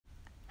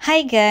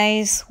Hi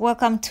guys,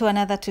 welcome to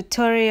another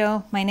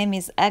tutorial. My name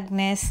is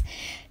Agnes.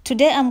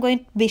 Today I'm going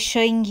to be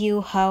showing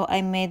you how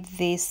I made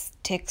this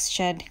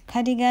textured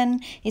cardigan.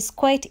 It's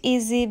quite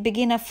easy,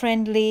 beginner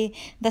friendly.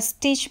 The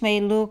stitch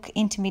may look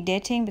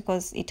intimidating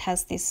because it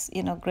has this,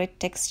 great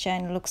texture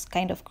and looks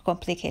kind of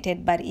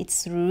complicated, but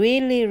it's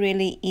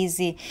really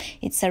easy.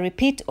 It's a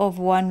repeat of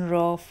one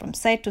row from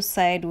side to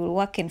side. We'll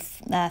work in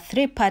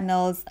 3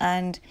 panels,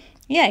 and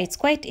yeah, it's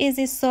quite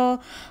easy.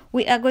 So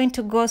we are going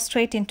to go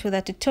straight into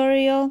the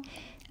tutorial.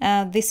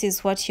 This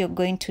is what you're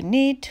going to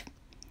need.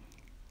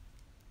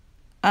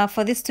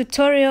 For this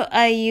tutorial,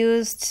 I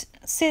used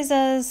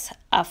scissors,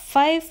 a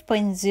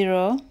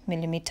 5.0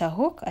 millimeter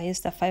hook. I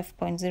used a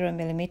 5.0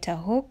 millimeter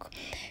hook.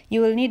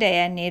 You will need a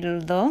yarn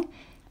needle though.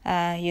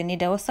 You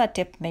need also a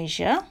tape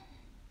measure.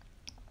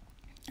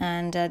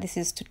 And this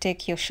is to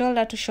take your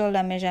shoulder to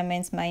shoulder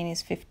measurements. Mine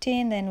is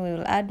 15, then we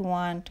will add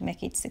 1 to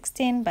make it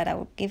 16, but I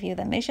will give you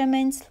the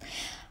measurements.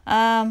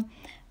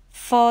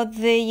 For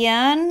the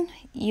yarn,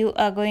 you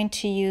are going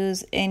to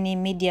use any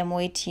medium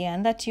weight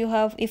yarn that you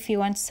have. If you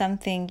want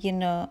something,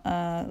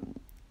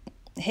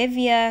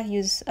 heavier,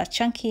 use a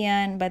chunky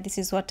yarn, but this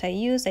is what I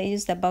used. I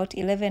used about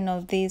 11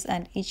 of these,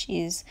 and each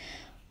is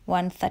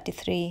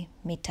 133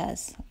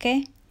 meters.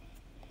 Okay,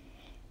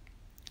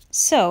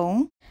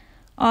 so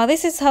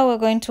this is how we're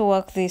going to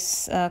work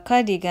this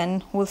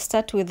cardigan. We'll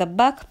start with the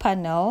back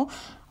panel,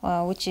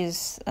 which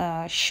is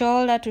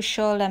shoulder to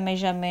shoulder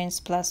measurements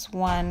plus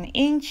 1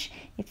 inch.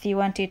 If you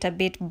want it a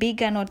bit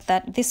bigger, not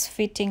that this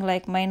fitting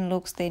like mine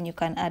looks, then you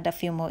can add a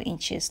few more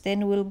inches.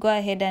 Then we'll go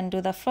ahead and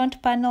do the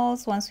front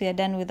panels. Once we are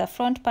done with the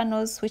front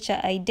panels, which are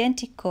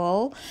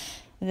identical,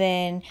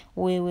 then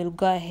we will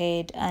go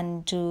ahead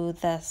and do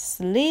the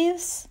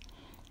sleeves.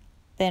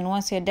 Then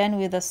once you're done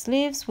with the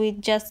sleeves, we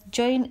just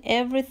join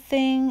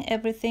everything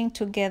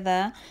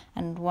together.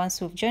 And once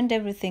we've joined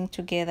everything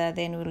together,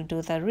 then we'll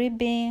do the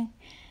ribbing.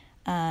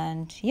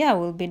 And yeah,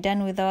 we'll be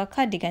done with our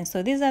cardigan.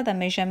 So these are the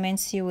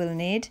measurements you will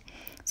need.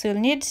 So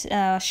you'll need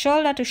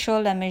shoulder to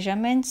shoulder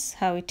measurements,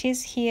 how it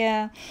is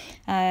here.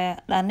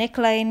 The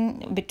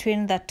neckline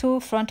between the 2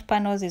 front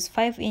panels is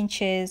 5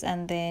 inches,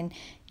 and then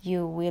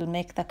you will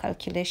make the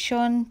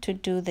calculation to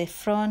do the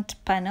front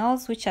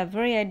panels, which are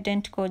very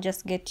identical.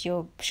 Just get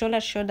your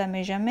shoulder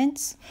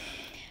measurements,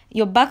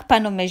 your back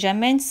panel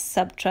measurements,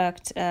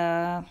 subtract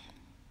 5.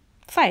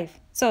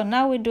 So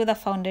now we do the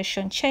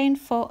foundation chain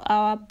for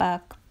our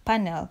back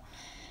panel.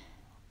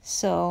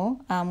 So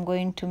I'm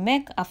going to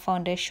make a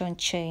foundation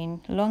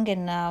chain long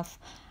enough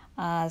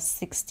as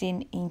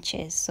 16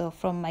 inches. So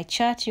from my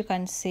chart, you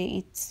can see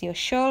it's your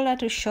shoulder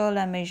to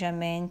shoulder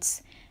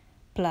measurements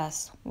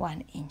plus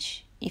 1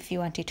 inch. If you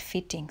want it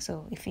fitting,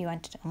 so if you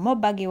want a more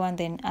baggy one,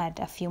 then add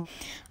a few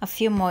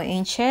more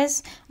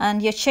inches. And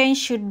your chain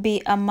should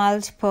be a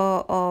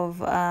multiple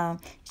of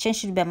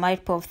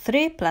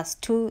 3 plus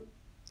 2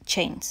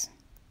 chains.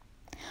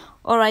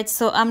 All right,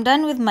 so I'm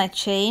done with my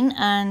chain,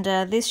 and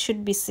this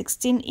should be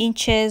 16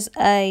 inches.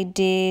 I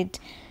did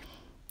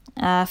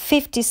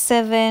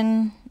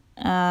 57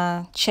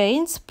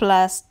 chains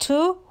plus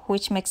 2,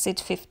 which makes it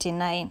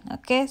 59.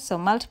 Okay, so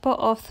multiple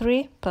of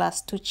 3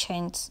 plus 2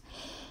 chains.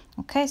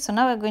 Okay, so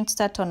now we're going to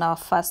start on our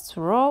first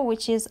row,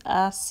 which is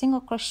a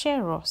single crochet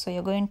row. So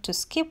you're going to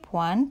skip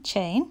 1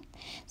 chain,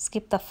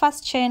 skip the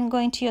first chain, go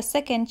into your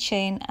second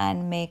chain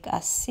and make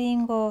a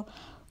single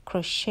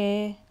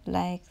crochet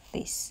like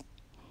this.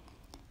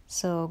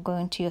 So go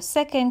into your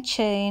second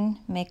chain,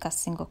 make a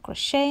single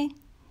crochet,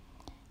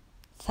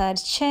 third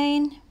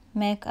chain,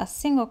 make a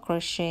single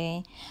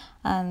crochet,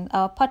 and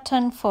our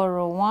pattern for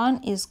row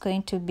 1 is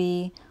going to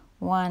be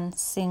 1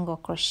 single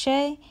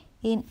crochet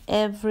in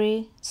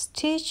every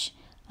stitch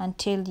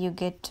until you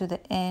get to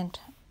the end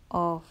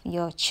of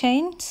your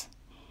chains.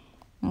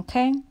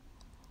 Okay,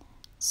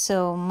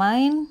 so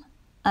mine,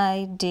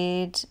 I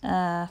did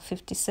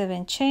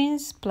 57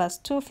 chains plus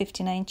 2,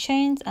 59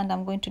 chains, and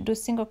I'm going to do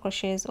single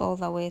crochets all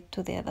the way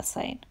to the other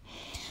side.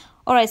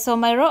 All right, so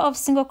my row of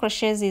single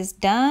crochets is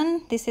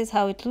done. This is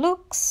how it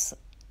looks.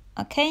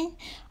 Okay,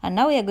 and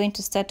now we are going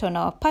to start on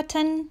our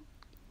pattern,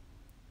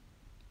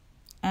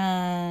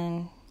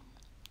 and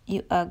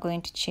you are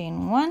going to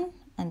chain 1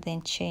 and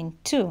then chain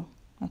 2.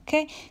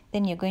 Okay,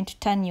 then you're going to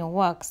turn your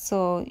work.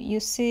 So you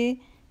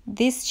see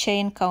this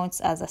chain counts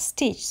as a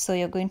stitch, so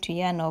you're going to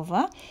yarn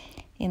over.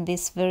 In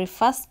this very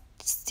first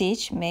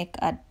stitch, make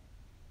a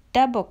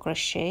double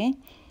crochet.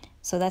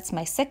 So that's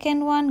my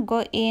second one,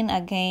 go in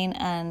again,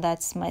 and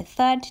that's my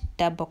third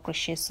double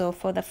crochet. So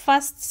for the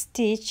first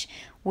stitch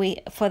we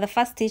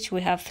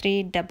have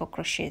 3 double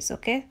crochets.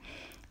 Okay,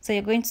 so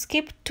you're going to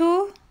skip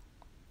 2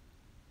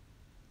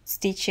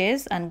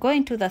 stitches and go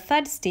into the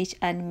third stitch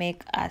and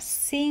make a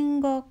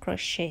single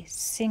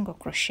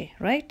crochet,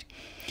 right?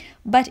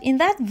 But in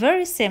that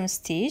very same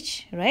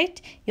stitch,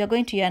 right, you're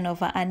going to yarn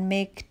over and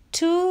make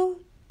 2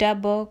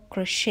 double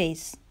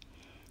crochets.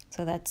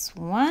 So that's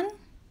 1,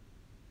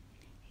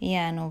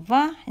 yarn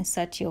over,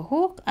 insert your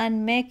hook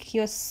and make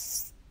your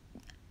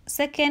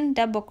second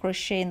double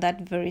crochet in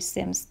that very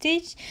same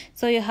stitch.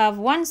 So you have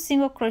 1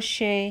 single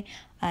crochet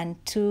and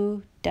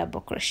 2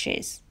 double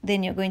crochets.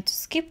 Then you're going to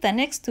skip the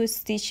next 2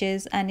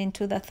 stitches, and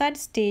into the 3rd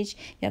stitch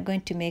you're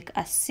going to make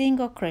a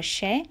single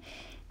crochet,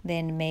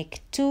 then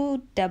make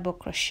 2 double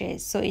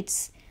crochets. So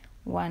it's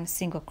 1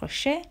 single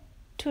crochet,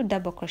 2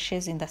 double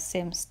crochets in the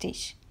same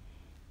stitch,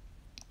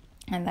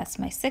 and that's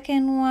my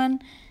second one.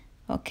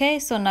 Okay,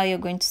 so now you're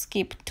going to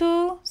skip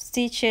 2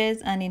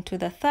 stitches, and into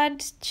the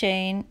 3rd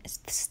chain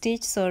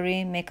stitch,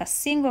 make a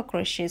single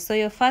crochet. So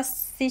your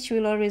first stitch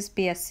will always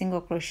be a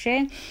single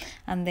crochet,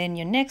 and then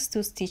your next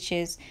 2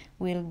 stitches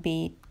will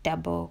be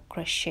double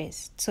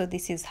crochets. So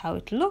this is how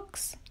it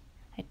looks.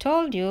 I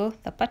told you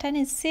the pattern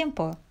is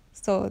simple,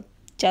 so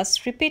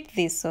just repeat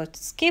this. So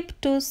skip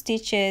 2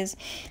 stitches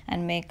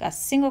and make a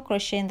single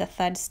crochet in the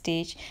 3rd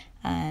stitch,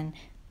 and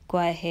go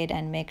ahead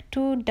and make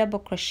 2 double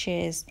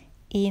crochets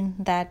in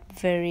that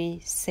very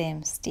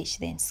same stitch.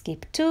 Then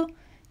skip 2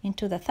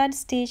 into the 3rd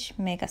stitch,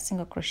 make a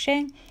single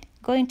crochet,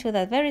 go into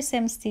the very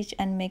same stitch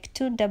and make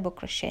 2 double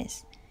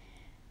crochets.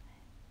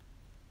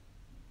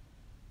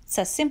 It's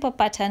a simple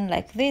pattern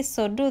like this,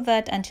 so do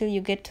that until you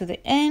get to the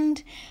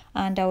end,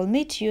 and I will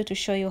meet you to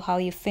show you how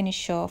you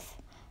finish off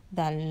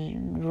the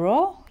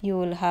row. You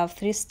will have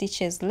 3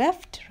 stitches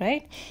left,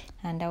 right?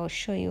 And I will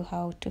show you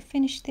how to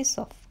finish this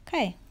off.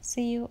 Okay,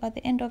 see you at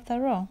the end of the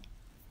row.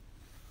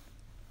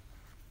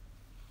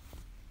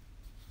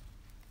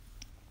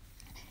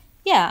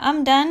 Yeah,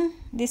 I'm done.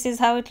 This is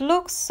how it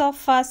looks so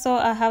far. So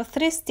I have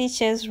 3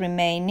 stitches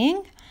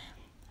remaining.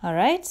 All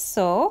right,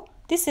 so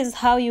this is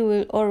how you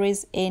will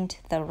always end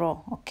the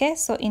row. Okay,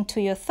 so into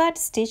your 3rd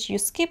stitch you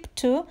skip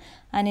 2,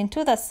 and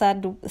into the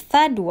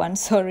third one,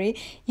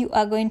 you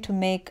are going to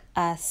make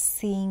a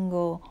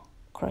single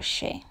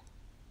crochet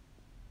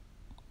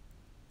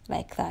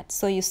like that.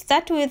 So you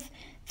start with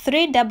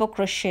 3 double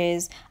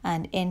crochets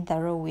and end the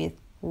row with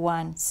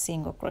 1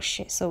 single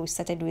crochet. So we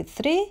started with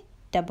 3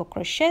 double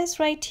crochets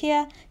right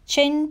here.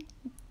 Chain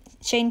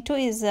 2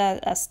 is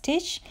a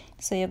stitch,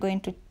 so you're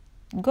going to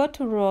go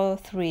to row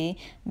 3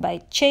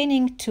 by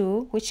chaining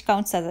 2, which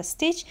counts as a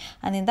stitch,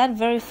 and in that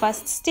very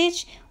first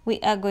stitch we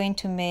are going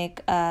to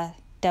make a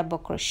double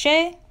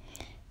crochet,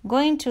 go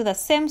into the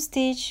same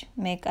stitch,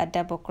 make a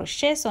double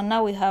crochet. So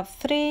now we have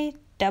 3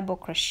 double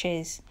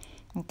crochets.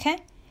 Okay,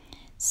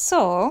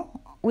 so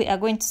we are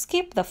going to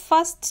skip the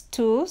first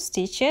 2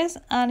 stitches,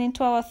 and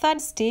into our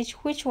 3rd stitch,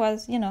 which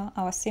was,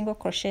 our single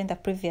crochet in the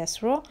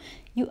previous row,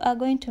 you are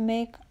going to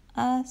make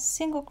a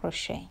single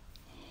crochet,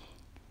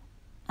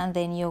 and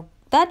then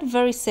that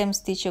very same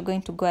stitch you're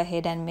going to go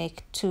ahead and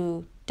make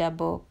 2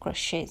 double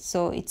crochets.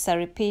 So it's a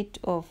repeat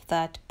of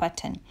that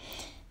pattern.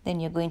 Then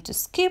you're going to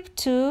skip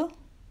 2,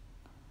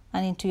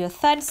 and into your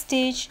 3rd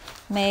stitch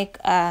make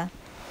a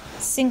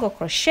single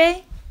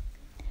crochet,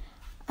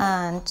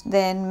 and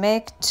then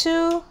make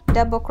 2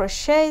 double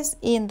crochets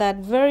in that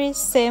very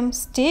same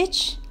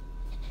stitch.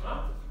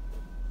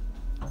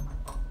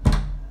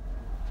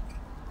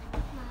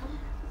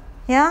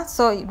 Yeah,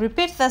 so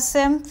repeat the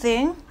same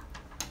thing.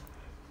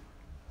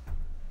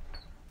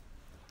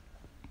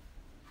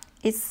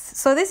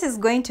 So this is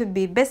going to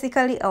be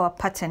basically our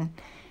pattern.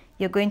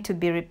 You're going to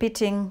be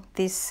repeating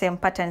this same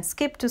pattern.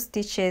 Skip 2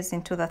 stitches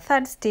into the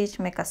 3rd stitch,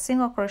 make a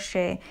single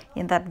crochet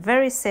in that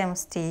very same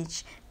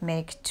stitch,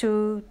 make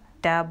 2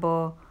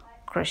 double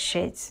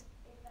crochets.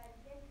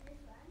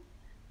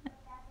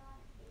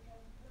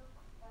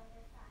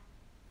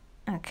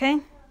 Okay,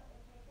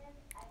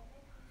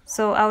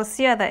 so I'll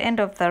see you at the end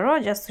of the row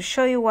just to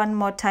show you one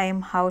more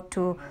time how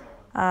to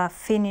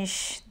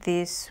finish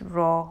this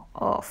row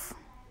off.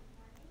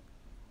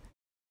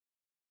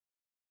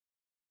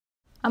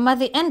 I'm at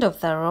the end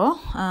of the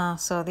row,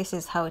 so this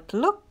is how it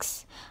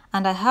looks,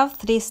 and I have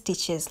 3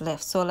 stitches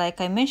left. So like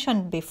I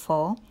mentioned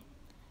before,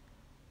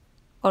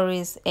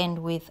 always end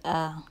with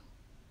a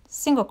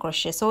single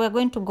crochet. So we're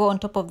going to go on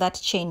top of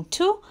that chain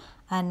 2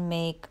 and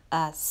make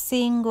a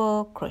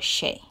single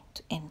crochet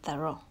to end the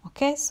row.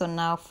 Okay, so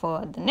now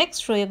for the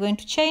next row you're going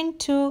to chain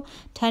 2,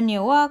 turn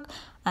your work,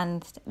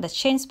 and the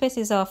chain space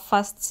is our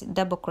first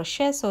double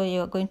crochet, so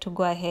you're going to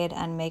go ahead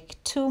and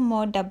make 2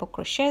 more double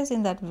crochets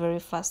in that very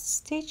first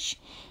stitch.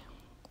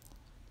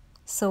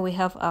 So we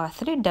have our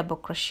 3 double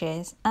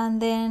crochets, and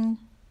then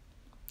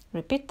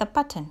repeat the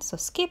pattern. So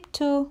skip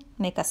 2,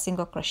 make a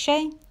single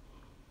crochet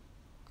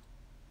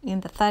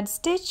in the 3rd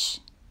stitch,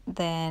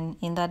 then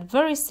in that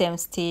very same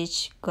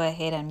stitch go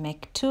ahead and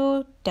make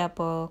 2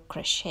 double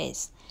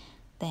crochets,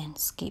 then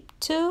skip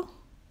 2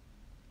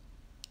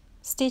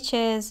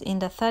 stitches in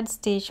the 3rd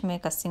stitch,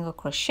 make a single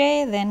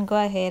crochet, then go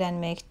ahead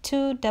and make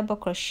 2 double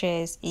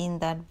crochets in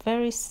that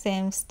very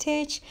same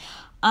stitch,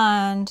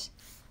 and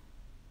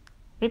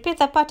repeat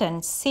the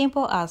pattern.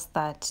 Simple as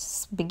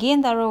that.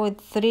 Begin the row with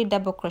 3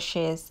 double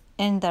crochets,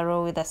 end the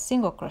row with a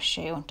single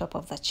crochet on top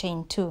of the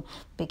chain 2.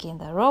 Begin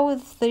the row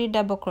with 3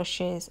 double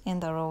crochets,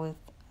 end the row with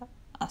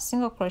a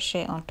single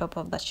crochet on top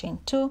of the chain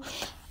 2,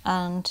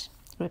 and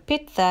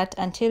repeat that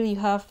until you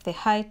have the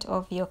height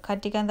of your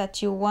cardigan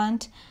that you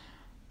want.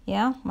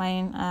 Yeah,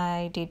 mine,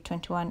 I did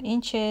 21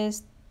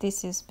 inches.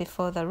 This is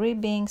before the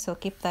ribbing, so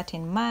keep that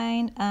in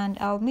mind, and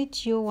I'll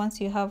meet you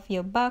once you have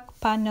your back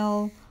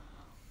panel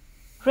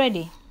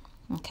ready.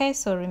 Okay,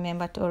 so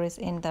remember to always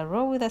end the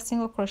row with a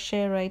single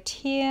crochet right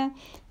here.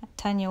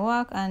 Turn your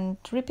work and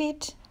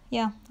repeat.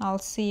 Yeah, I'll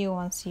see you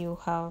once you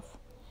have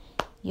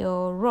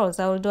your rows.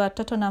 I will do a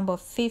total number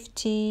of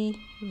 50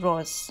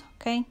 rows.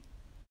 Okay,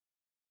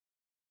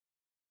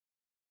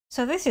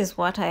 so this is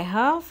what I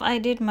have. I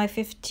did my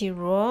 50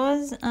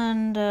 rows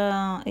and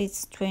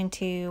it's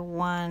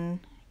 21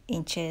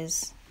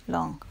 inches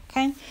long.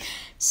 Okay,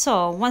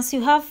 so once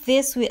you have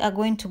this, we are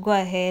going to go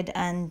ahead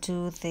and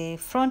do the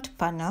front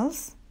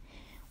panels,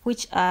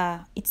 which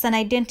are, it's an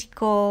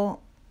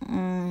identical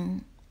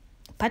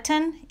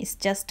pattern. It's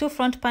just 2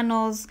 front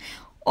panels,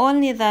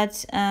 only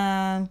that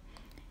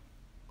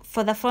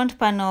for the front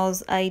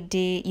panels,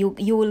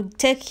 you will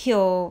take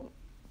your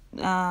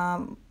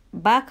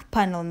back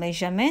panel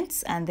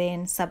measurements and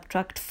then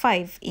subtract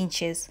 5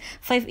 inches.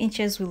 5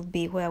 inches will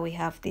be where we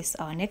have this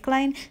our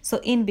neckline,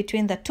 so in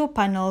between the 2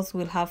 panels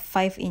we'll have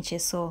 5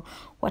 inches. So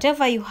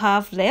whatever you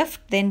have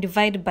left, then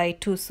divide by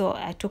 2. So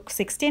I took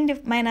 16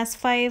 minus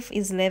 5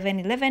 is 11.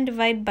 11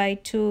 divided by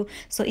 2,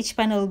 so each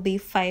panel will be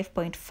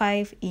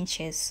 5.5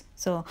 inches.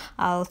 So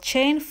I'll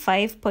chain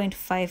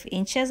 5.5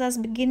 inches as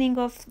beginning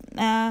of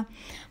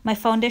my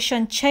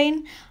foundation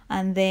chain,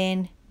 and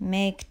then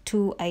make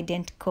 2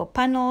 identical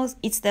panels.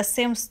 It's the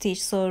same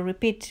stitch, so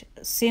repeat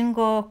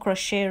single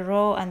crochet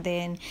row and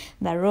then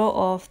the row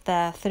of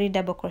the 3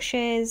 double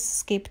crochets,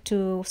 skip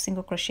 2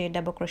 single crochet,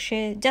 double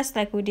crochet, just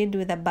like we did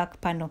with the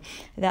back panel.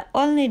 The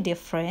only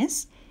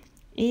difference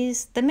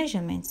is the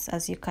measurements,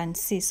 as you can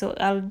see. So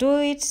I'll do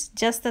it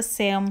just the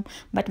same,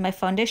 but my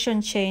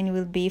foundation chain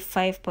will be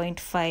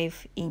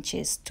 5.5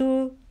 inches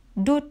to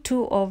do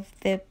 2 of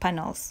the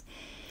panels.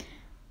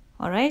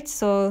 All right,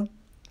 so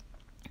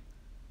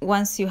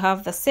once you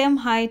have the same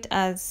height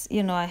as,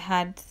 you know, I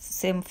had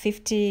same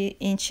 50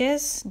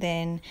 inches,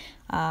 then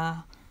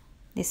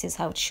this is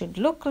how it should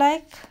look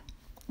like.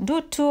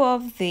 Do 2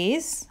 of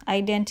these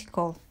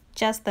identical,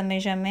 just the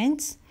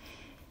measurements.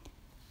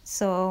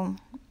 So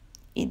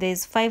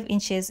there's 5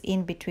 inches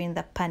in between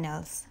the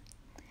panels,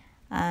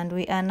 and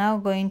we are now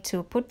going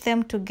to put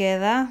them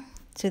together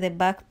to the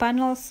back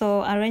panel.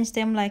 So arrange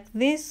them like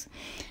this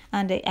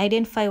and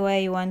identify where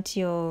you want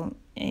your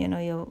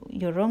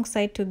your wrong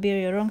side to be.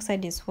 Your wrong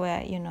side is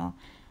where, you know,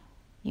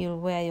 you'll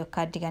wear your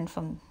cardigan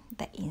from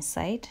the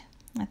inside.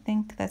 I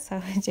think that's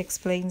how it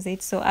explains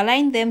it. So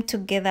align them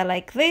together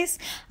like this,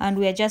 and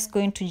we are just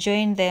going to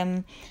join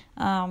them.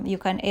 You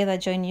can either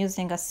join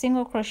using a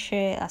single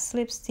crochet, a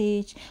slip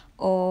stitch,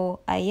 or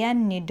a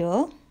yarn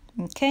needle.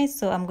 Okay,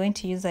 so I'm going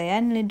to use a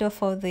yarn needle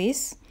for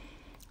this.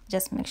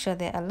 Just make sure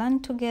they are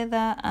aligned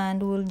together,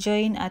 and we'll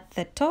join at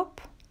the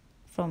top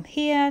from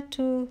here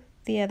to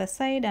the other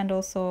side, and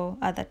also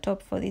at the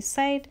top for this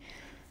side,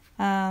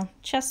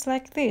 just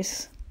like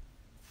this.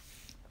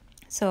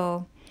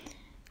 So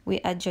we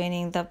are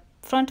joining the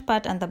front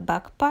part and the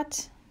back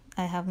part.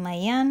 I have my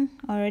yarn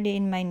already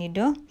in my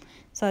needle,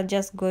 so I'll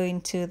just go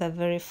into the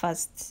very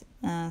first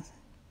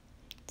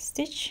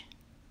stitch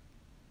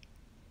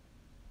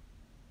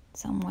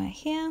somewhere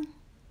here,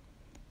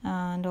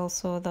 and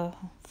also the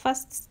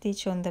first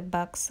stitch on the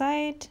back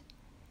side,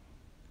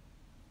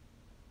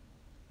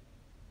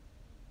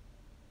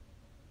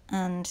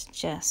 and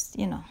just,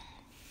 you know,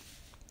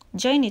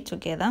 join it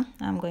together.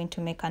 I'm going to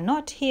make a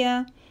knot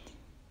here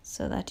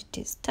so that it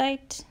is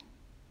tight,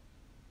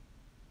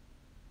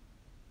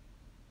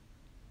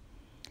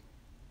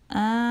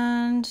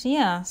 and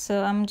yeah,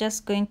 so I'm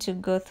just going to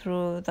go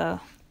through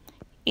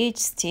each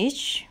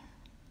stitch,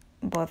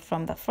 both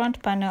from the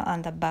front panel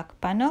and the back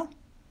panel,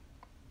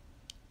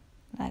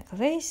 like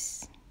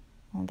this,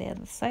 on the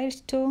other side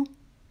too,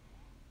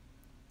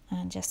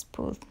 and just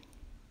pull.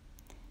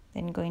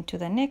 Then go into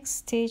the next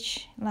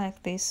stitch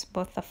like this,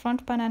 both the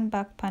front panel and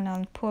back panel,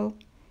 and pull.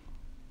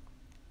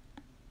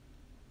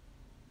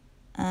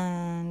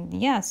 And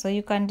yeah, so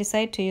you can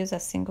decide to use a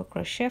single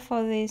crochet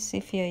for this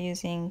if you're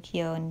using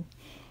your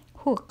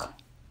hook.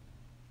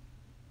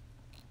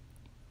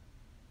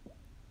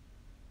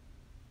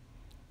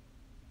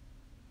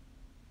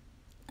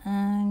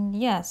 And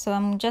yeah, so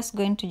I'm just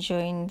going to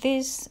join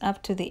this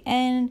up to the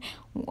end,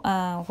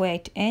 where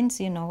it ends,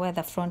 you know, where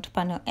the front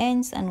panel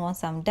ends. And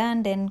once I'm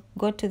done, then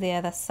go to the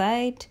other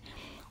side,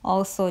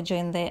 also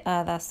join the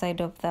other side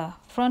of the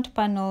front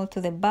panel to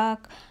the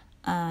back.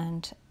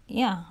 And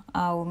yeah,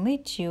 I'll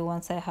meet you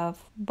once I have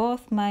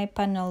both my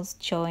panels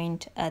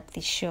joined at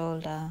the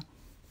shoulder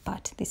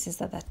part. This is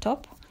at the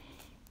top.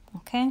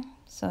 Okay,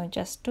 so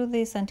just do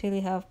this until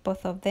you have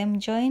both of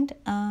them joined,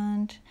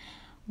 and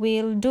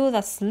we'll do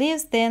the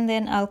sleeves.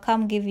 Then I'll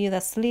come give you the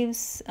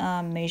sleeves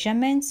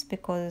measurements,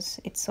 because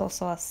it's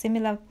also a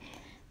similar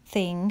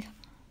thing.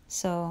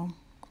 So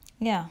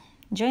yeah,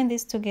 join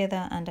this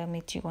together and I'll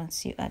meet you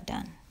once you are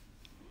done.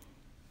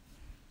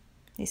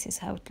 This is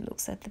how it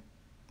looks at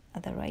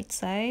the right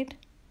side.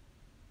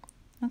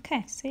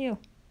 Okay, see you.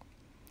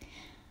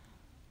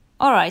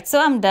 All right, so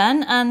I'm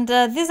done, and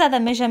these are the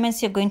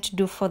measurements you're going to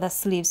do for the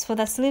sleeves. For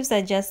the sleeves,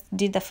 I just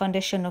did the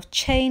foundation of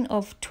chain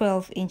of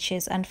 12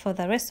 inches, and for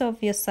the rest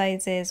of your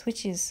sizes,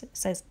 which is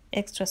size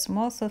extra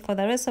small, so for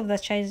the rest of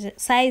the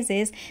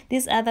sizes,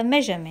 these are the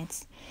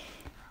measurements.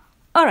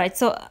 All right,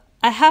 so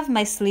I have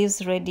my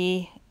sleeves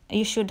ready.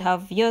 You should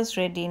have yours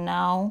ready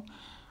now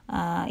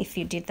if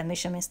you did the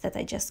measurements that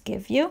I just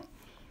gave you.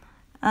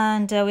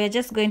 And we are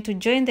just going to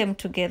join them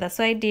together.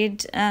 So I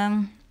did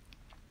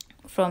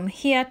from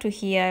here to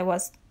here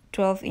was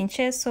 12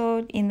 inches,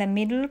 so in the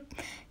middle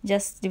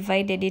just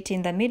divided it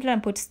in the middle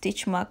and put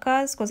stitch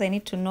markers because I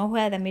need to know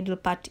where the middle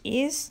part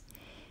is.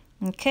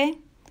 Okay,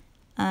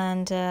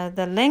 and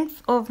the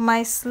length of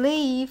my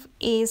sleeve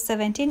is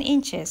 17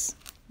 inches.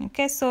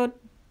 Okay, so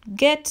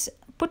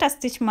put a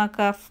stitch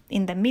marker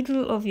in the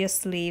middle of your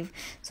sleeve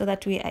so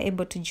that we are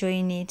able to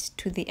join it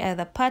to the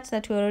other part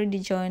that we already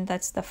joined,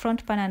 that's the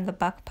front panel and the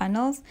back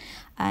panels,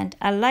 and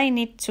align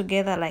it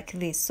together like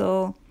this.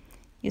 So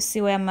you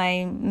see where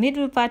my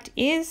middle part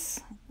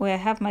is, where I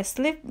have my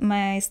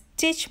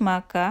stitch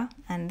marker,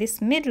 and this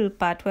middle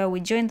part where we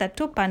join the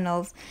two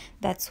panels,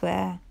 that's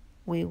where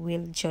we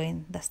will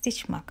join the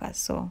stitch markers.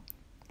 So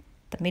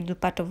the middle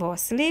part of our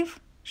sleeve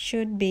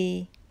should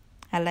be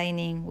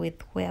aligning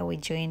with where we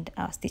joined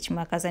our stitch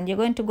markers, and you're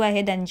going to go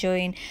ahead and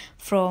join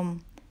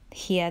from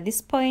here, this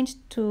point,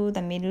 to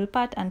the middle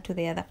part and to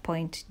the other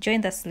point.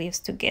 Join the sleeves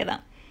together,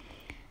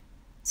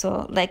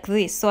 so like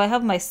this. So I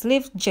have my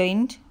sleeve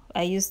joined.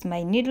 I used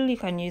my needle, you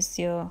can use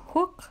your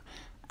hook,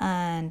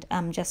 and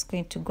I'm just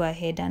going to go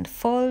ahead and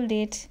fold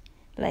it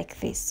like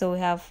this. So we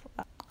have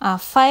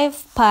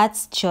 5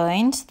 parts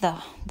joined,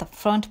 the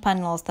front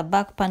panels, the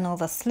back panel,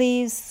 the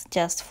sleeves.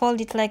 Just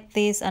fold it like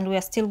this, and we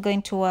are still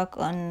going to work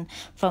on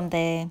from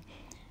the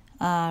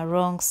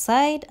wrong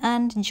side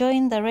and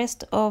join the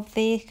rest of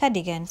the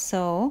cardigan.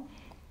 So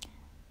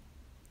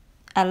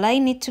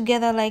align it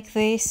together like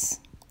this,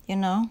 you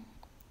know,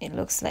 it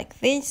looks like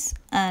this,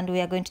 and we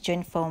are going to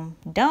join from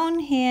down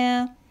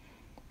here,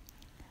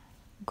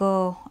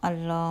 go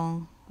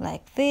along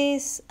like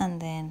this, and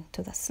then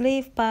to the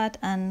sleeve part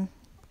and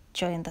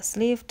join the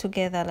sleeve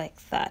together like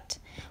that.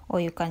 Or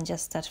you can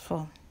just start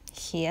from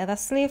here, the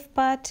sleeve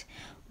part,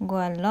 go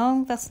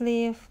along the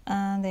sleeve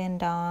and then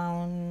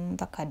down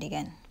the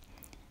cardigan.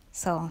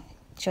 So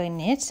join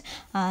it,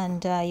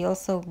 and you're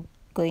also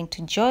going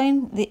to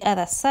join the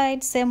other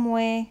side same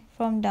way,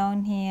 from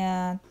down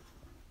here,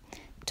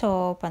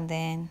 top, and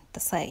then the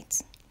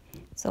sides.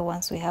 So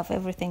once we have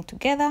everything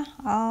together,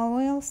 I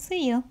will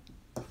see you.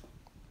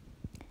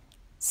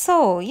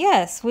 So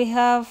yes, we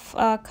have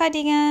our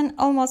cardigan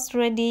almost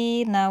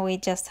ready. Now we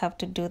just have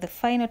to do the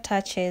final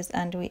touches,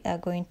 and we are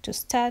going to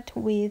start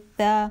with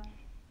the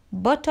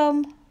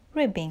bottom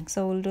ribbing.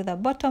 So we'll do the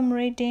bottom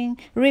ribbing.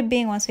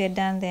 Once we are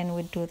done, then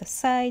we'll do the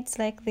sides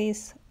like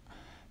this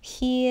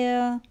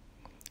here,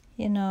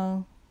 you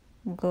know,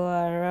 go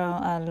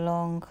around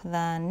along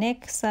the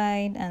neck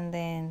side and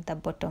then the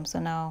bottom. So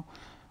now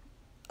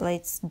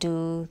let's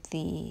do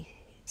the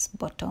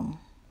bottom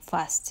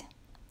first,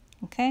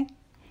 okay,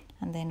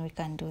 and then we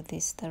can do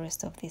this, the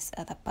rest of this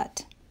other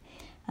part.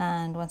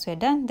 And once we're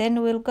done,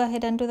 then we'll go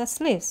ahead and do the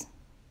sleeves.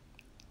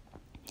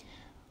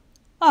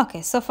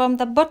 Okay, so from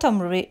the bottom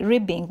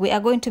ribbing, we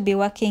are going to be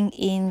working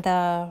in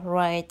the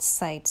right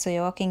side. So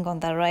you're working on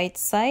the right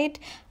side,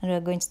 and we're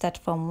going to start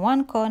from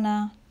one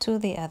corner to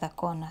the other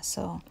corner.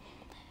 So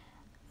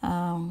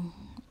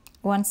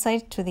one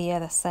side to the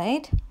other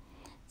side.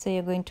 So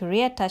you're going to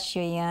reattach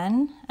your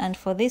yarn, and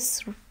for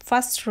this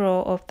first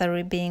row of the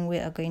ribbing, we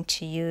are going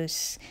to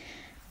use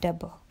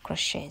double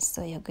crochets.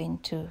 So you're going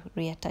to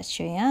reattach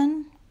your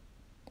yarn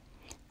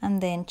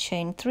and then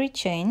chain 3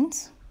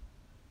 chains,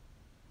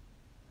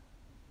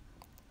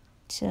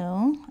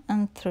 2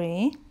 and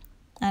 3,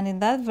 and in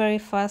that very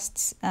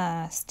first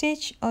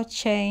stitch or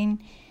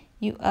chain,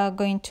 you are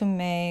going to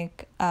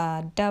make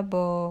a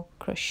double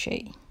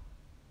crochet.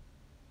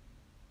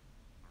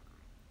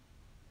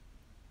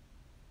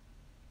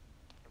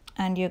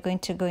 And you're going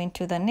to go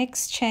into the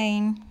next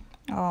chain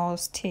or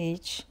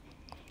stitch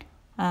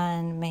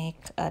and make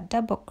a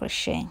double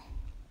crochet.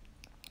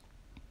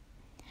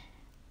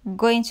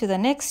 Go into the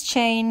next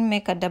chain,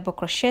 make a double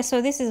crochet.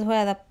 So this is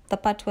where the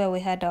part where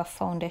we had our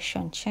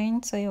foundation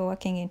chain. So you're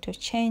working into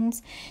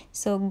chains.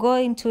 So go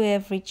into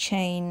every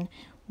chain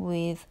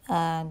with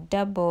a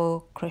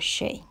double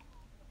crochet.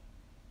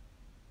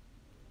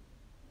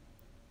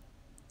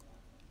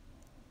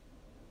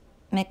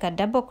 Make a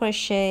double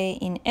crochet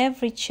in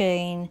every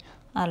chain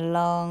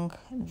along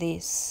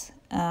this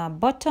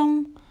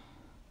bottom,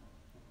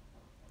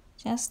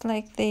 just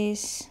like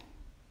this.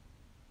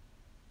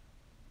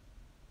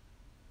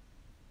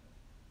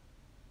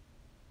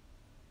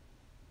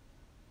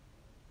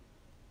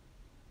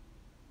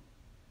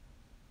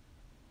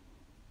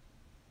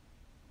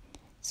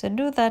 So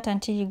do that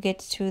until you get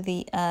to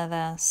the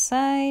other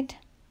side,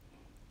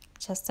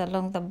 just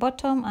along the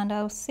bottom, and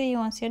I'll see you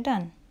once you're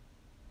done.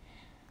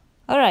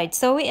 Alright,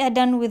 so we are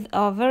done with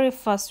our very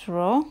first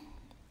row.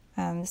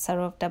 This is a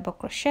row of double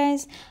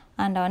crochets,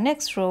 And our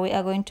next row, we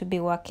are going to be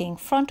working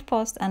front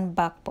post and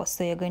back post.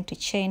 So you're going to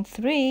chain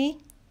 3.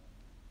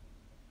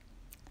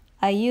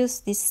 I use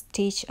this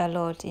stitch a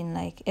lot in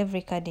like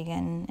every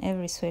cardigan,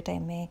 every sweater I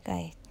make.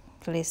 I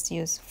at least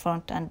use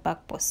front and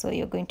back post. So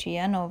you're going to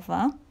yarn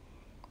over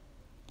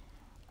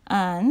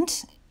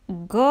and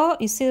go,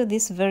 you see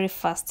this very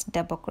first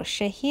double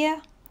crochet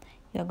here,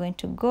 you're going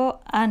to go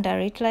under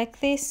it like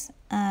this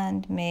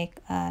and make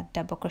a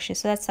double crochet.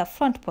 So that's a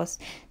front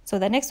post. So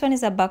the next one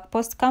is a back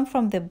post. Come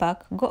from the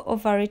back, go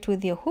over it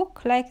with your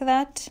hook like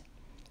that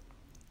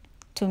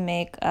to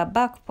make a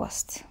back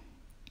post.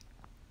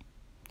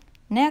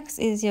 Next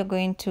is you're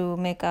going to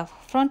make a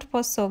front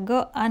post, so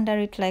go under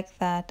it like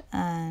that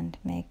and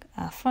make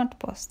a front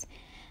post.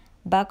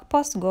 Back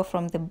post, go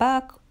from the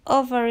back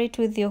over it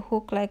with your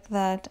hook like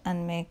that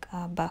and make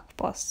a back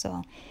post.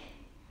 So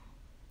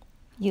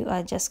you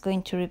are just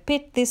going to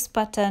repeat this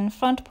pattern,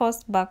 front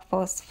post, back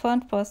post,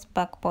 front post,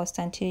 back post,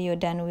 until you're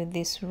done with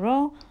this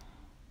row.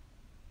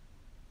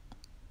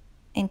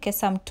 In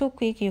case I'm too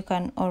quick, you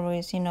can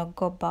always,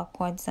 go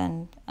backwards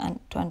and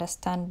to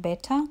understand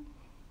better.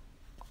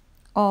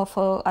 Or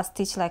for a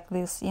stitch like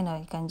this, you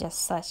can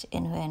just search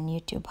anywhere on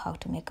YouTube how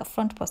to make a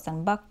front post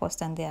and back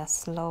post, and there are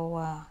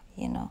slower,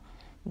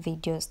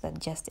 videos that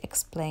just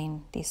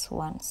explain this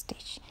one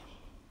stitch.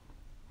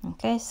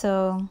 Okay,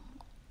 so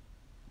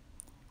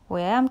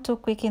where I'm too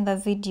quick in the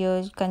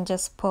video, you can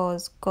just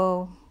pause,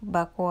 go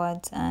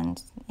backwards,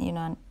 and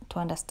to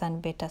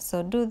understand better.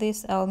 So do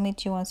this. I'll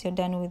meet you once you're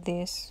done with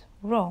this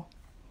row.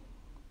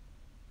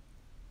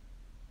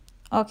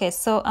 Okay,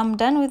 so I'm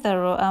done with the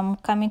row. I'm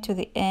coming to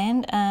the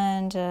end,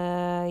 and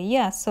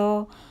yeah,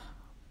 so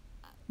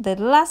the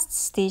last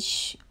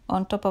stitch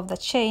on top of the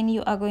chain,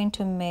 you are going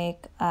to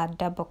make a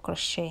double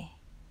crochet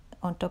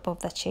on top of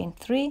the chain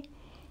 3.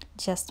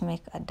 Just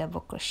make a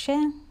double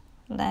crochet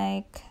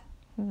like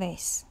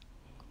this.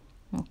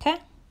 Okay,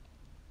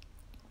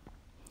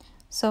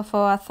 so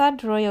for our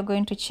third row, you're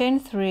going to chain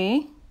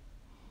 3,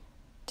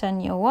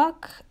 turn your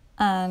work,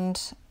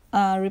 and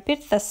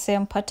repeat the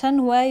same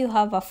pattern. Where you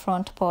have a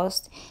front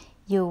post,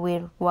 you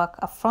will work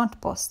a front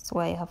post.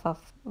 Where you have a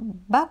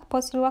back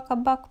post, you work a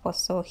back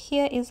post. So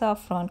here is our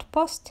front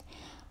post,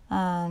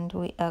 and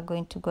we are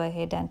going to go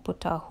ahead and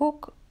put our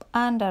hook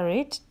under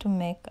it to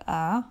make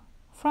a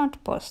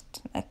front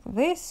post like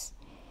this.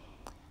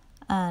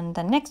 And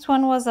the next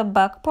one was a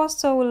back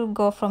post, so we'll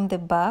go from the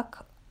back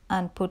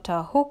and put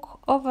our hook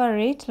over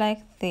it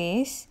like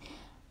this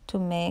to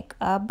make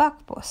a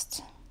back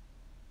post.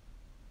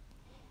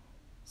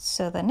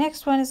 So the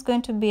next one is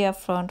going to be a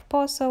front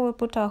post, so we'll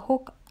put our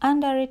hook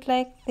under it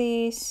like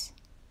this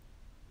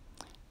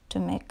to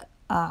make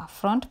a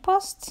front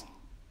post,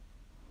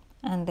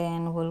 and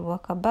then we'll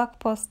work a back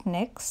post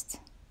next.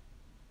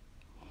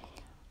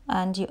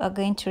 And you are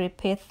going to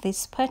repeat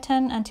this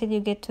pattern until you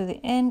get to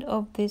the end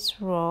of this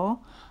row.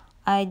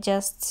 I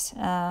just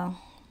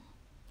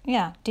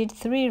did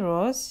 3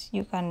 rows.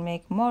 You can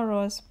make more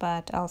rows,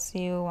 but I'll see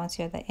you once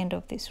you're at the end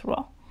of this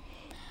row.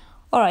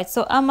 Alright,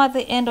 so I'm at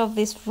the end of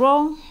this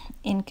row.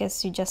 In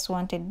case you just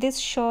wanted this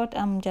short,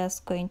 I'm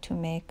just going to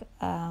make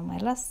my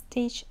last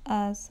stitch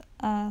as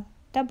a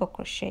double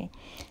crochet.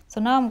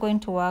 So now I'm going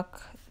to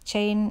work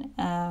chain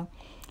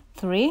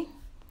 3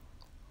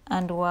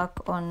 and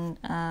work on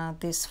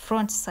this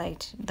front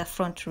side, the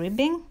front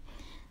ribbing.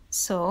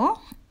 So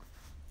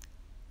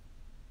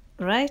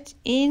right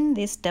in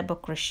this double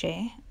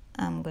crochet,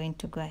 I'm going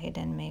to go ahead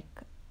and make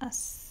a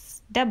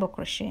double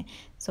crochet.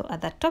 So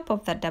at the top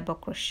of the double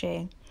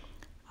crochet,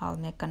 I'll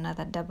make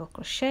another double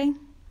crochet.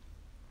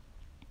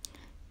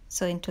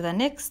 So into the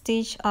next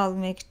stitch, I'll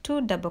make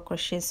 2 double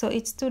crochets. So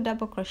it's 2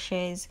 double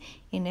crochets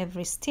in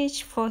every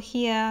stitch. For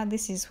here,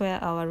 this is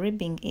where our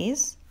ribbing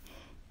is.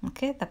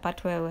 Okay, the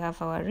part where we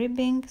have our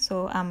ribbing.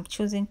 So I'm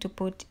choosing to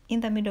put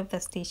in the middle of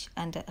the stitch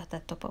and at the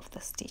top of the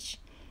stitch.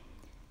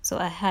 So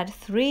I had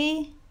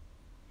 3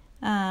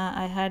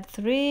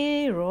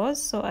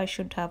 rows, so I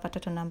should have a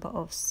total number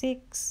of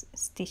 6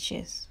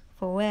 stitches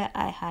for where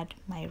I had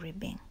my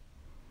ribbing.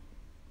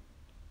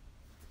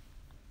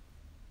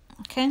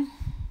 Okay,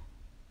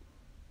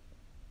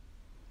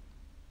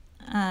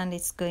 and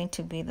it's going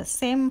to be the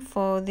same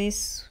for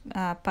this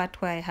part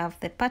where I have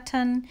the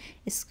pattern.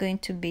 It's going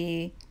to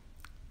be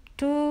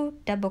 2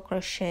 double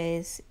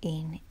crochets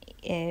in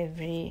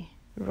every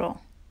row.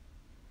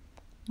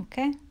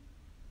 Okay,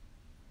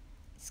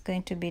 it's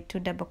going to be 2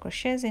 double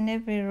crochets in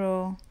every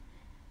row.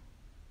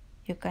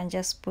 You can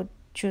just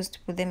choose to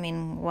put them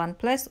in one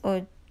place,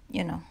 or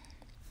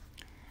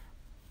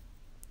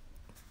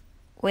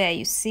where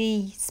you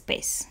see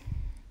space,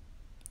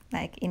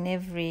 like in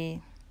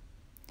every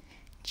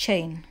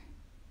chain.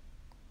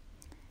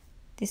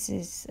 This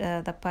is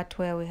the part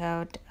where we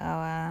had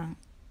our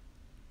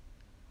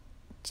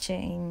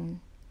chain,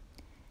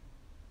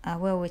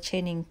 where we're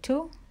chaining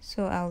 2.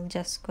 So I'll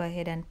just go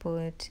ahead and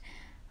put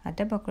a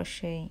double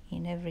crochet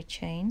in every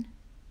chain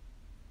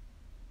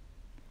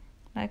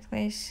like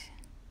this,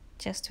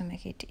 just to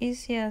make it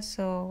easier.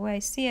 So where I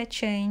see a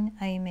chain,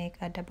 I make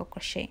a double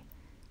crochet.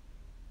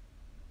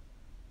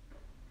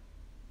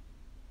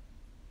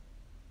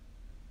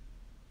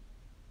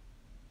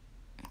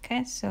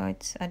 Okay, so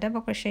it's a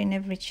double crochet in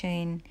every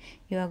chain.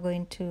 You are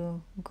going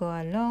to go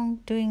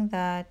along doing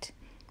that.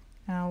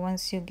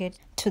 Once you get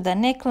to the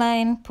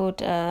neckline,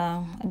 put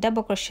a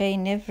double crochet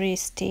in every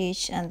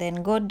stitch and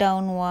then go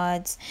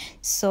downwards.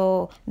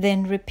 So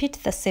then repeat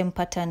the same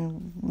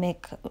pattern,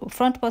 make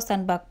front post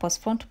and back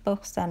post, front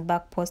post and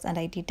back post, and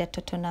I did a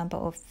total number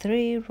of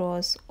 3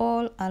 rows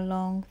all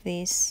along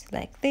this,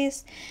 like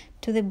this,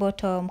 to the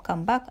bottom.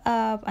 Come back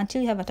up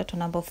until you have a total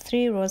number of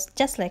 3 rows,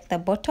 just like the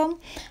bottom,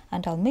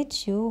 and I'll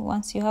meet you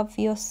once you have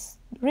your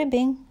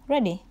ribbing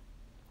ready.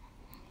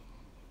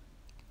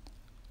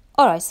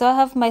 Alright, so I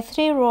have my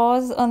 3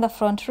 rows on the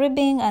front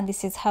ribbing, and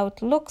this is how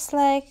it looks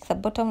like. The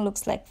bottom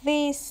looks like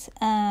this,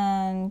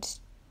 and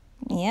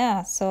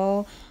yeah,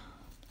 so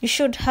you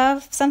should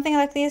have something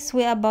like this.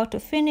 We're about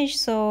to finish,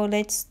 so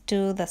let's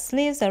do the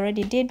sleeves. I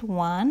already did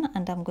one,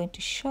 and I'm going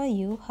to show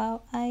you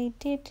how I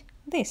did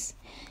this.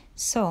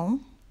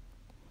 So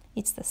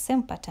it's the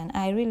same pattern.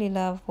 I really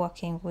love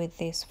working with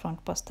this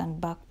front post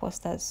and back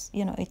post, as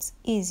you know, it's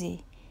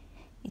easy.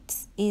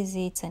 It's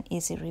an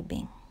easy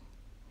ribbing.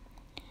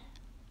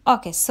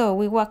 Okay, so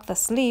we work the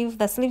sleeve.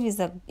 The sleeve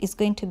is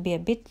going to be a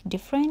bit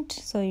different,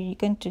 so you're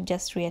going to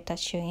just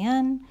reattach your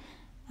yarn.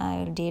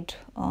 I did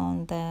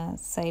on the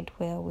side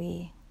where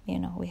we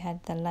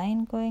had the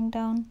line going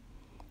down.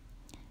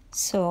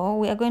 So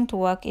we are going to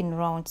work in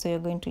rounds. So you're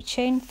going to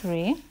chain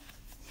 3,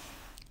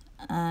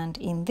 and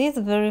in this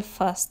very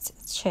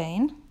first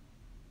chain,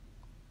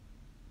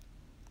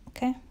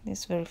 okay,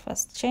 this very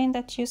first chain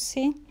that you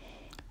see,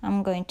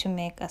 I'm going to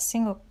make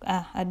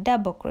a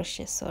double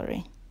crochet,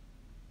 sorry.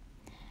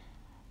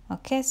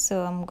 Okay,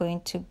 so I'm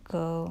going to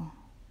go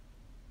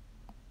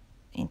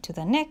into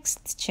the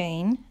next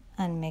chain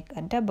and make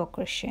a double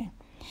crochet.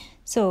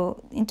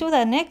 So into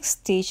the next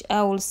stitch,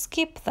 I will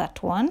skip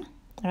that one,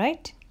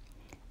 right,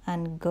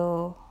 and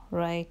go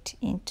right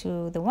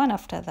into the one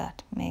after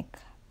that, make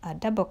a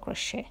double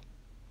crochet.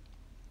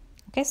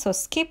 Okay, so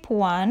skip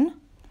one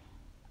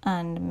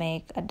and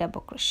make a double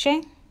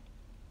crochet,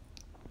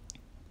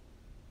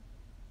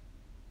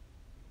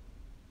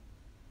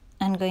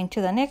 and go into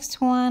the next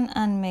one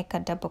and make a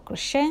double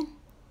crochet.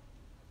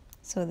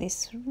 So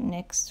this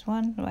next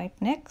one right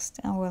next,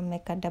 and we'll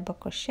make a double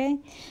crochet,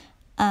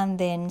 and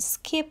then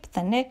skip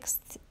the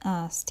next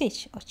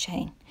stitch or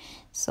chain.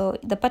 So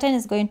the pattern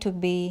is going to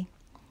be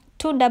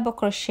 2 double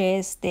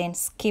crochets, then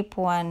skip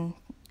 1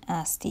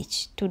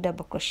 stitch, 2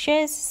 double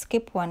crochets,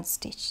 skip 1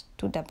 stitch,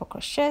 2 double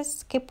crochets,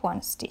 skip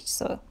 1 stitch.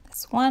 So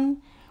that's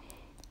 1,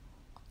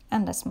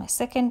 and that's my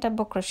second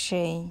double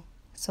crochet.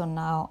 So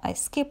now I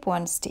skip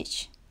 1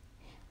 stitch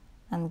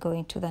and go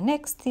into the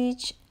next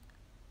stitch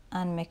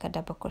and make a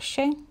double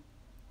crochet.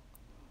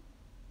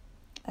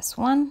 That's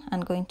 1,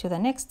 and go into the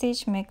next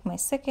stitch, make my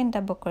second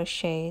double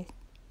crochet,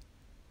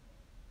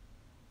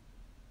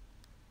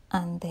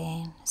 and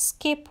then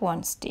skip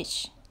 1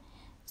 stitch.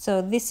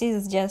 So this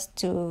is just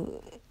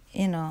to,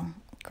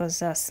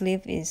 because our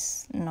sleeve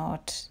is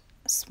not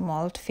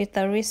small to fit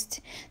the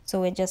wrist,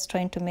 so we're just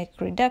trying to make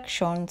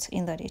reductions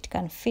in that it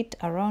can fit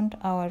around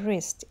our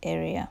wrist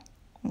area.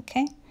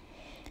 Okay,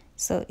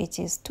 so it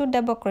is 2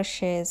 double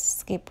crochets,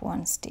 skip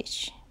 1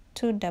 stitch,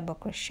 2 double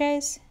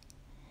crochets,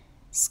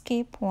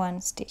 skip 1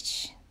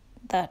 stitch,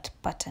 that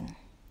pattern.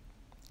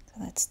 So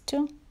that's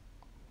 2,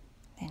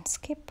 then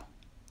skip,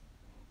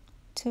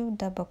 2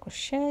 double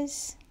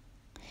crochets.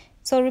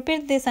 So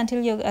repeat this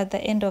until you're at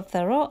the end of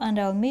the row, and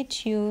I'll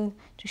meet you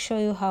to show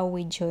you how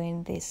we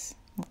join this.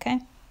 Okay,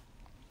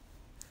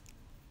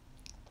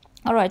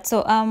 all right,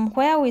 so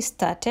where we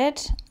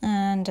started,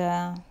 and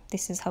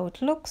this is how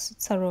it looks.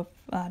 It's a row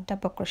of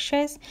double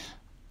crochets.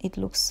 It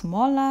looks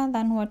smaller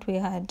than what we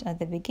had at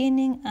the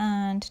beginning,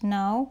 and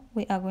now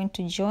we are going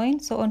to join.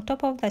 So on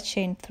top of the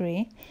chain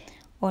 3,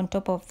 on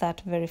top of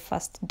that very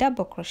first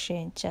double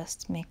crochet,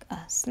 just make a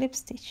slip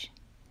stitch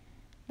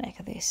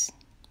like this.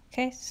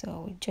 Okay,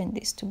 so we join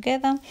this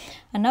together,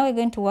 and now we're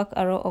going to work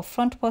a row of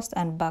front post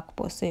and back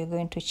post. So you're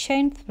going to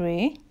chain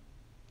 3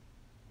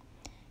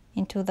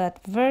 into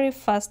that very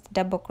first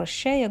double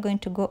crochet. You're going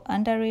to go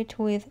under it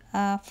with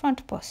a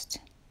front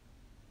post,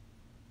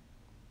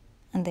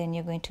 and then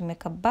you're going to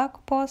make a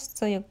back post.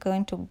 So you're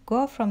going to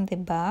go from the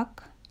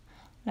back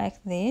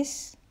like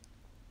this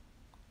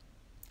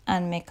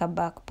and make a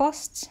back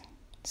post.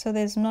 So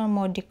there's no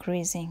more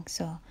decreasing.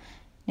 So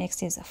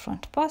next is a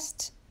front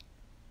post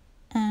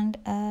and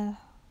a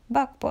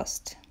back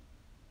post,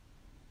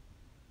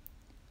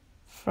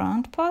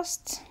 front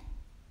post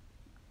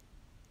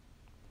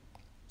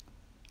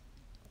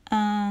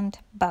and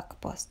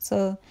back post.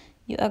 So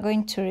you are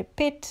going to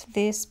repeat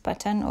this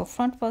pattern of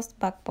front post,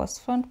 back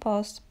post, front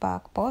post,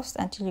 back post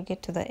until you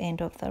get to the end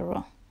of the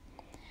row.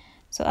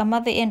 So I'm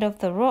at the end of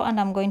the row, and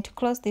I'm going to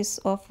close this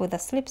off with a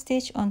slip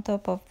stitch on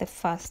top of the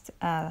first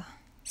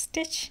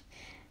stitch.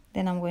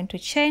 Then I'm going to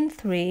chain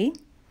 3,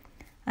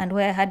 and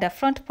where I had a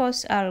front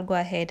post, I'll go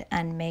ahead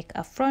and make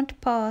a front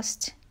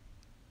post.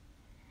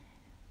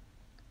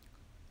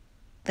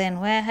 Then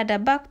where I had a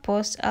back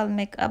post, I'll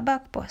make a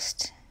back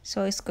post.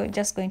 So it's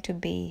just going to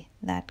be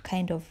that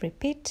kind of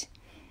repeat.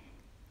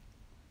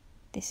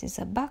 This is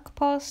a back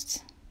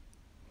post,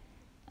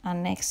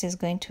 and next is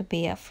going to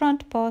be a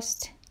front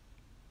post.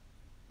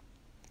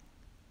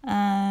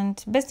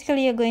 And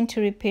basically you're going to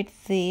repeat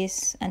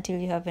this until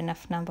you have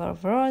enough number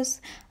of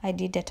rows. I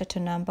did a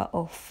total number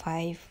of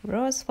 5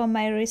 rows for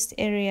my wrist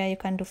area. You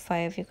can do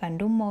 5, you can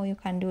do more, you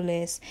can do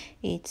less.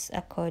 It's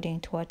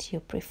according to what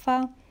you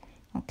prefer.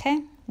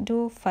 Okay,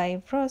 do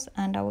 5 rows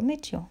and I will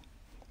meet you.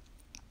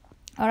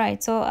 All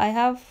right, so I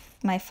have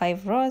my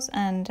 5 rows,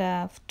 and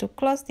to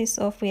close this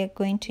off we are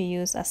going to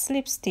use a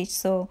slip stitch.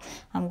 So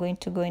I'm going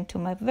to go into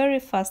my very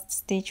first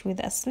stitch with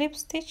a slip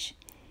stitch,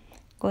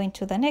 go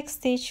into the next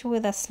stitch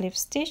with a slip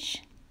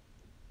stitch,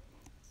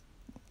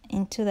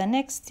 into the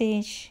next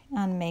stitch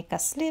and make a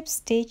slip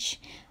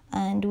stitch,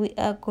 and we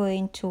are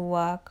going to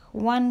work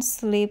 1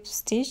 slip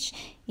stitch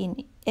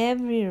in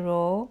every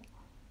row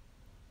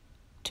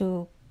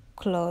to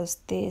close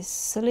this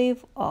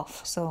sleeve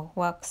off. So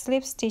work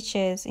slip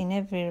stitches in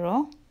every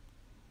row,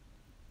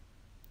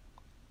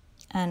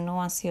 and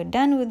once you're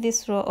done with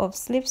this row of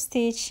slip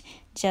stitch,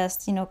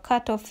 just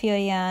cut off your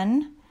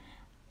yarn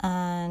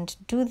and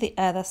do the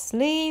other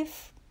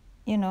sleeve.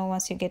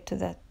 Once you get to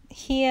that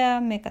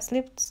here, make a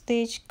slip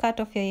stitch, cut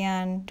off your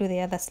yarn, do the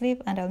other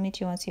sleeve, and I'll meet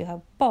you once you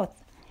have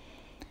both.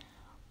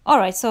 All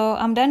right, so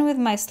I'm done with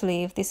my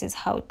sleeve. This is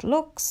how it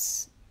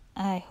looks.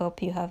 I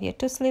hope you have your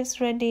 2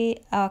 sleeves ready.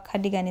 Our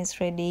cardigan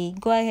is ready.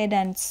 Go ahead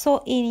and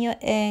sew in your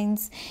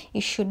ends.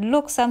 It should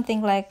look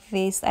something like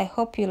this. I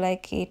hope you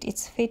like it.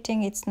 It's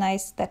fitting, it's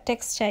nice, the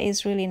texture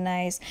is really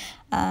nice.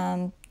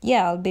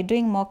 Yeah, I'll be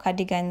doing more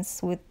cardigans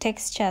with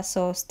texture,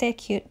 so stay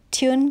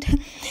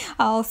tuned.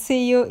 I'll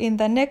see you in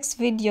the next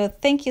video.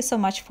 Thank you so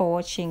much for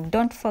watching.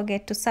 Don't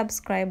forget to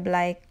subscribe,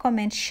 like,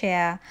 comment,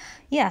 share.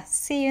 Yeah,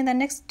 see you in the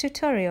next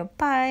tutorial.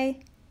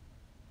 Bye.